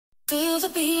Feel the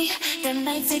beat, the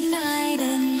night's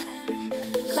igniting.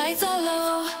 Lights are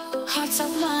low, hearts are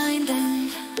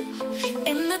blinding.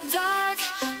 In the dark,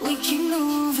 we keep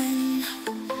moving.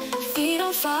 Feet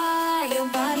on fire,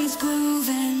 bodies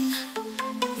grooving.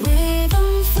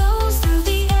 Rhythm flows through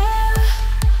the air.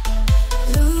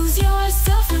 Lose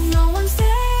yourself when no one's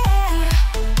there.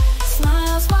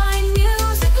 Smiles, wine,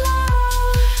 music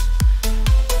loud.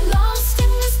 Lost in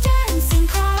this dancing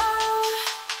crowd.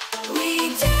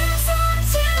 We dance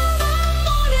until the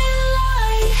morning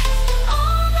light.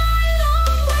 All night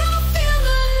long we'll feel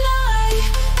the night.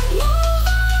 Move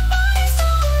our bodies,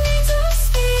 don't need to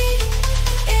speak.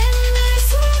 In this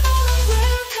rhythm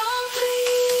we're complete.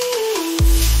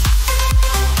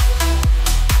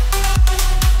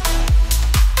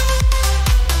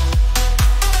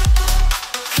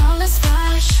 Colors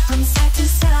flash from side to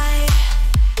side.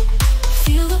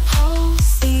 Feel the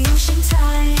pulse, the ocean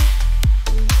tide.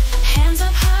 Hands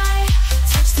up high,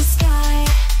 touch the sky.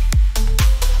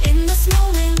 In this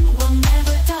moment, we'll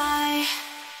never die.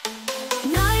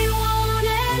 Night won't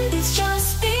end, it's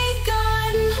just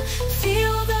begun.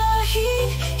 Feel the heat,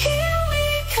 here we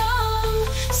come.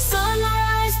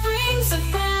 Sunrise brings a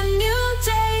brand new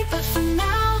day, but for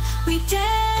now, we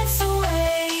dance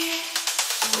away.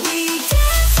 We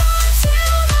dance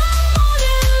until the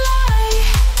morning light.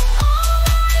 All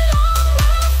night long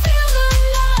we'll feel the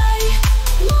night.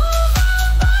 Move our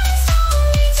bodies, don't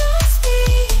need to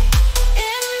speak.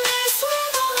 In this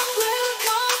rhythm we're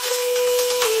complete.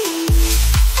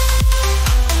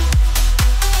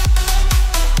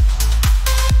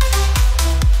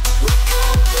 We're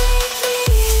complete.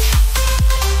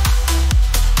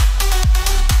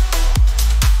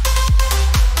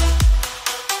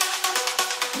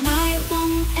 Night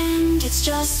won't end, it's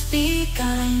just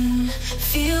begun.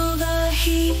 Feel the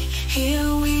heat,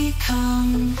 here we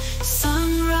come.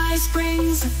 Sunrise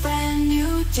brings a brand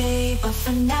new day, but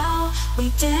for now,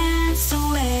 we dance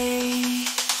away.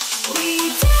 We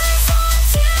dance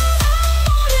until the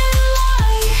morning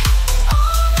light.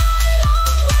 All night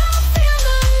long we'll feel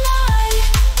the night.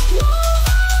 Move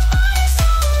our bodies,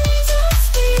 don't need to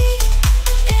speak.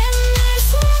 In this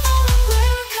rhythm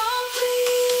we're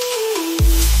complete.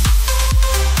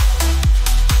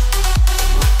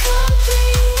 We're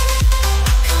complete,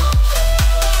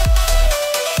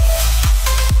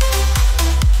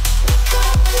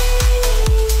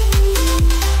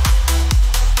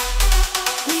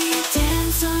 We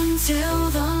dance until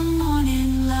the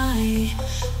morning light.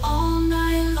 All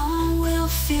night long we'll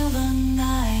feel the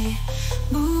night.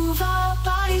 Move our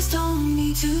bodies, don't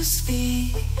need to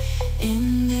speak.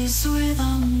 In this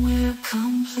rhythm we're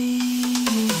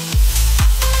complete.